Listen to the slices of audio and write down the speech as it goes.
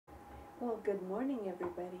Well, good morning,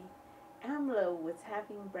 everybody. AMLO was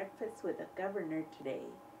having breakfast with the governor today,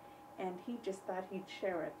 and he just thought he'd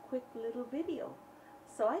share a quick little video.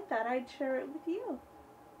 So I thought I'd share it with you.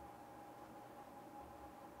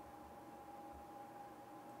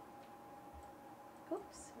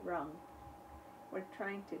 Oops, wrong. We're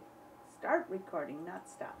trying to start recording, not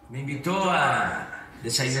stop. Me invitó a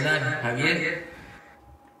desayunar, Javier.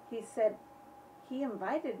 He said he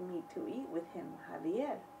invited me to eat with him,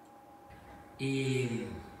 Javier. Y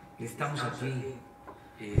estamos aquí,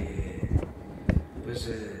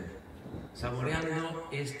 saboreando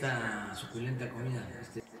esta suculenta comida.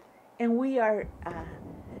 And we are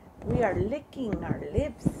licking our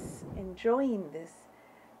lips, enjoying this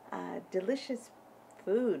delicious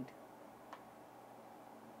food.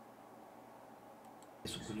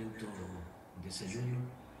 Suculento desayuno.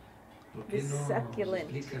 ¿Por qué This no succulent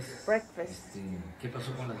explicas breakfast. qué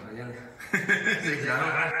pasó con las rayadas?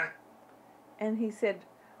 And he said,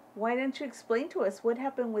 why don't you explain to us what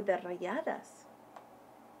happened with the rayadas?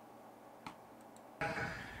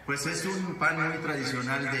 Pues es un pan muy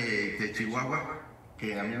tradicional de Chihuahua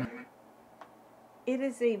que a mí. It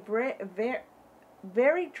is a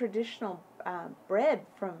very traditional bread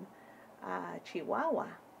from Chihuahua.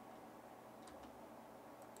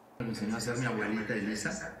 Me enseñó a hacer mi abuelita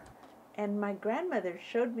Elisa. And my grandmother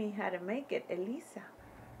showed me how to make it, Elisa.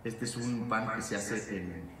 Este es un pan que se hace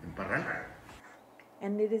en parral.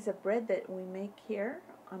 And it is a bread that we make here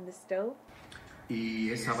on the stove. Y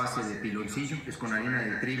es a base de piloncillo, es con harina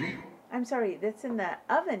de trigo. I'm sorry, that's in the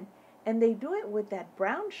oven. And they do it with that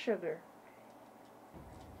brown sugar.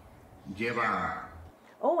 Lleva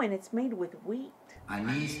Oh, and it's made with wheat.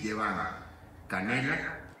 anís, lleva canela,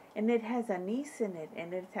 And it has anise in it,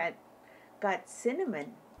 and it got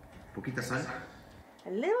cinnamon, poquita sal,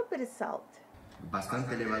 a little bit of salt,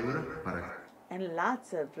 bastante levadura para and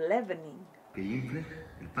lots of leavening que infle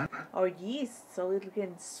el pan. or yeast so it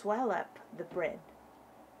can swell up the bread.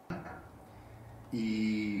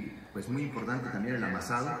 Y pues muy importante también el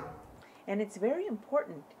amasado And it's very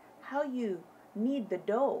important how you knead the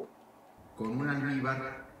dough con un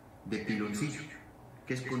almíbar de piloncillo,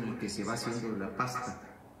 que es con el que se va haciendo la pasta.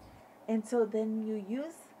 And so then you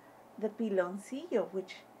use the piloncillo,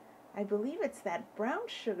 which I believe it's that brown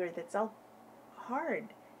sugar that's all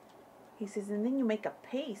hard. He says, and then you make a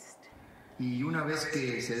paste. Y una vez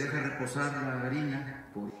que se deja reposar la harina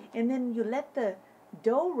por And then you let the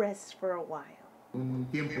dough rest for a while. un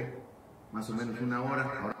tiempo, más o menos una hora,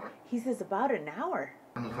 ahora He says about an hour.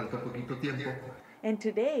 nos falta poquito tiempo, And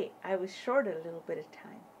today I was short a little bit of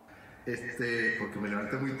time porque me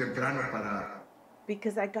levanté muy temprano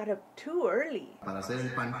because I got up too early para hacer el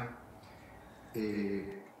pan.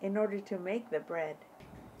 in order to make the bread.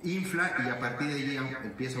 Infla y a partir de ahí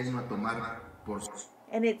empieza uno a tomar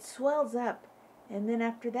And it swells up. And then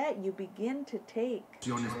after that you begin to take,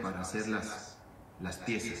 porciones para hacer las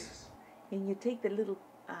piezas. and you take the little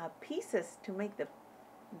pieces to make the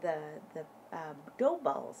dough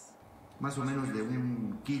balls. Más o menos de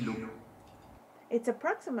 1 kilo, It's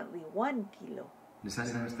approximately 1 kilo. le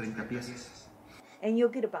salen unas 30 piezas. And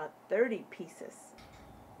you'll get about 30 pieces.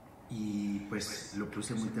 Y pues lo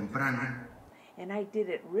puse muy temprano, And I did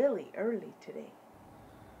it really early today.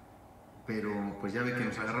 pero pues ya ve que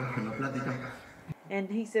nos agarramos en la plática. And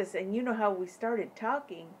he says, and you know how we started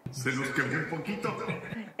talking. Se nos quemó un poquito,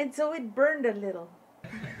 And so it burned a little.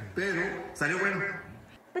 pero salió bueno.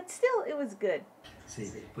 But still, it was good. Sí,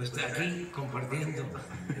 pues aquí compartiendo.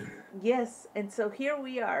 Yes, and so here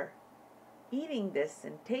we are, eating this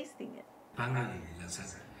and tasting it. Pan y la sal,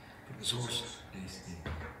 porque somos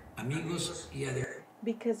amigos y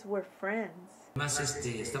Because we're friends. además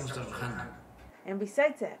estamos trabajando And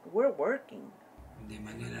besides that, we're working de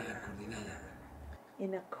manera coordinada.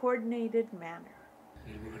 in a coordinated manner.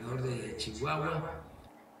 El gobernador de Chihuahua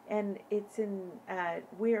And it's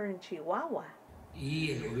we're in Chihuahua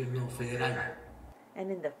y el gobierno federal. and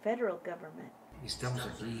in the federal government. Estamos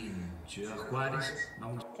aquí en Ciudad Juárez,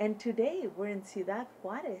 vamos And today we're in Ciudad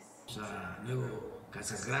Juarez. a nuevo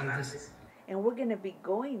Casas Grandes. And we're going to be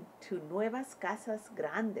going to Nuevas Casas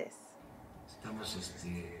Grandes. Estamos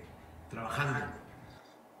trabajando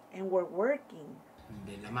And we're working.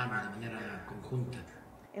 de la mano de manera conjunta.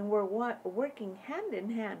 And we're working hand in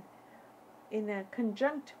hand in a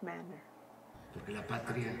conjunct manner. Porque la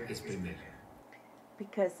patria es primero.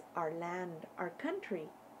 Because our land, our country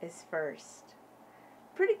is first.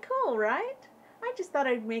 Pretty cool, right? I just thought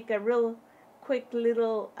I'd make a real quick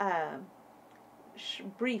little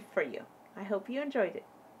brief for you. I hope you enjoyed it.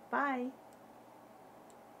 Bye.